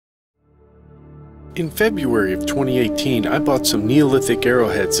In February of 2018, I bought some Neolithic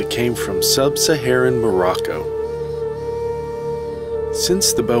arrowheads that came from sub-Saharan Morocco.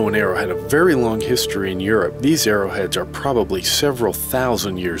 Since the bow and arrow had a very long history in Europe, these arrowheads are probably several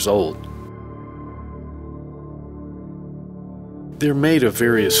thousand years old. They're made of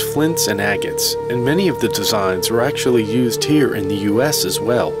various flints and agates, and many of the designs are actually used here in the US as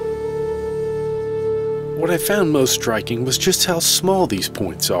well. What I found most striking was just how small these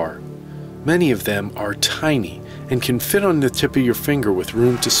points are. Many of them are tiny and can fit on the tip of your finger with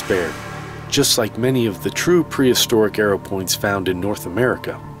room to spare, just like many of the true prehistoric arrow points found in North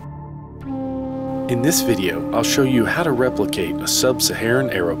America. In this video, I'll show you how to replicate a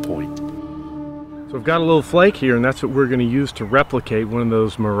sub-Saharan arrow point. So I've got a little flake here, and that's what we're going to use to replicate one of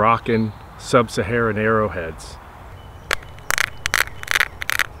those Moroccan sub-Saharan arrowheads.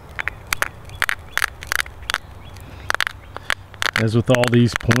 As with all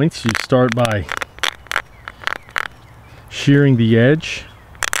these points, you start by shearing the edge,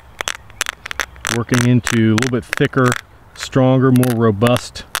 working into a little bit thicker, stronger, more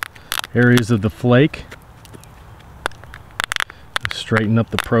robust areas of the flake. Straighten up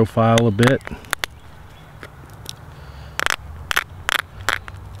the profile a bit.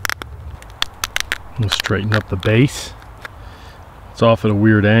 We'll straighten up the base. It's off at a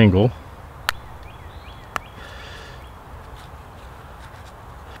weird angle.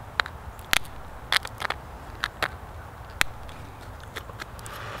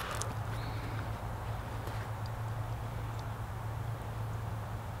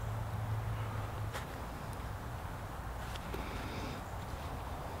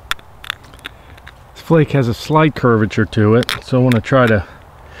 Flake has a slight curvature to it, so I want to try to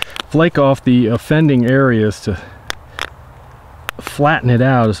flake off the offending areas to flatten it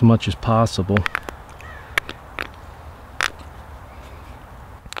out as much as possible.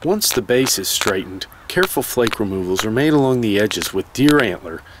 Once the base is straightened, careful flake removals are made along the edges with deer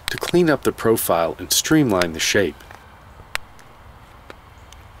antler to clean up the profile and streamline the shape.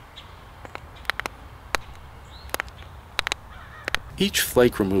 Each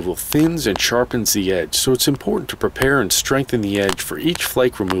flake removal thins and sharpens the edge, so it's important to prepare and strengthen the edge for each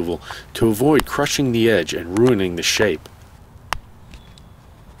flake removal to avoid crushing the edge and ruining the shape.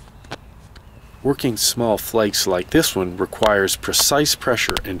 Working small flakes like this one requires precise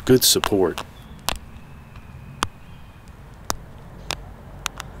pressure and good support.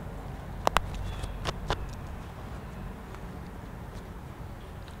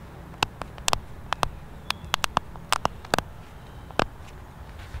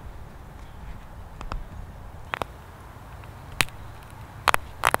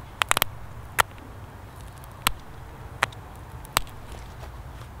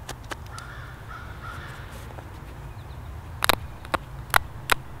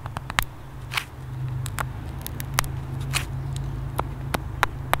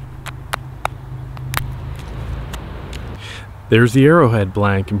 There's the arrowhead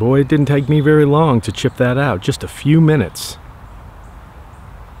blank, and boy, it didn't take me very long to chip that out, just a few minutes.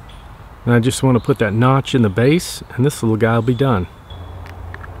 And I just want to put that notch in the base, and this little guy will be done.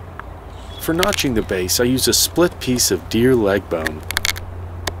 For notching the base, I use a split piece of deer leg bone.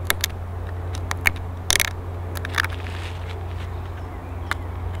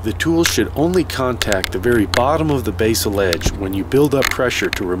 The tool should only contact the very bottom of the basal edge when you build up pressure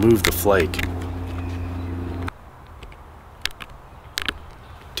to remove the flake.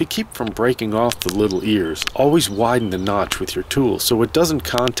 To keep from breaking off the little ears, always widen the notch with your tool so it doesn't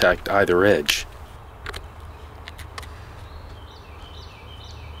contact either edge.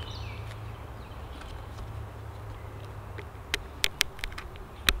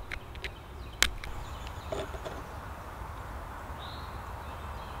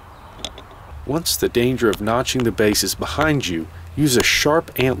 Once the danger of notching the base is behind you, use a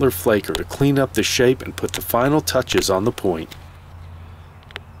sharp antler flaker to clean up the shape and put the final touches on the point.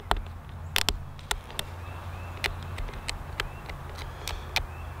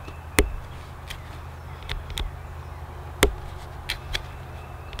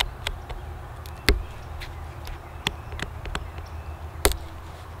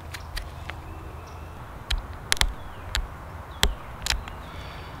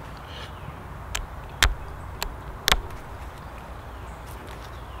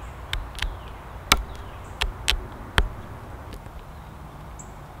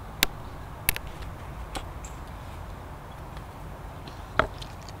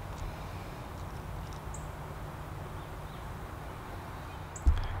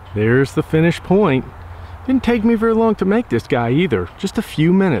 There's the finished point. Didn't take me very long to make this guy either, just a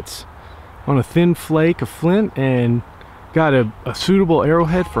few minutes. On a thin flake of flint, and got a suitable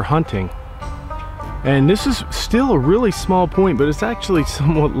arrowhead for hunting. And this is still a really small point, but it's actually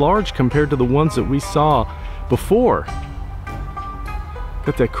somewhat large compared to the ones that we saw before.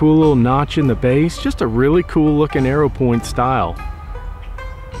 Got that cool little notch in the base. Just a really cool looking Arrowpoint style.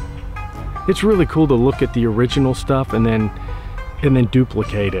 It's really cool to look at the original stuff and then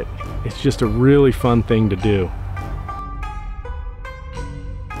duplicate it. It's just a really fun thing to do.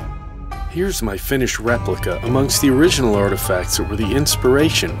 Here's my finished replica amongst the original artifacts that were the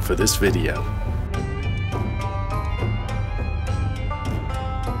inspiration for this video.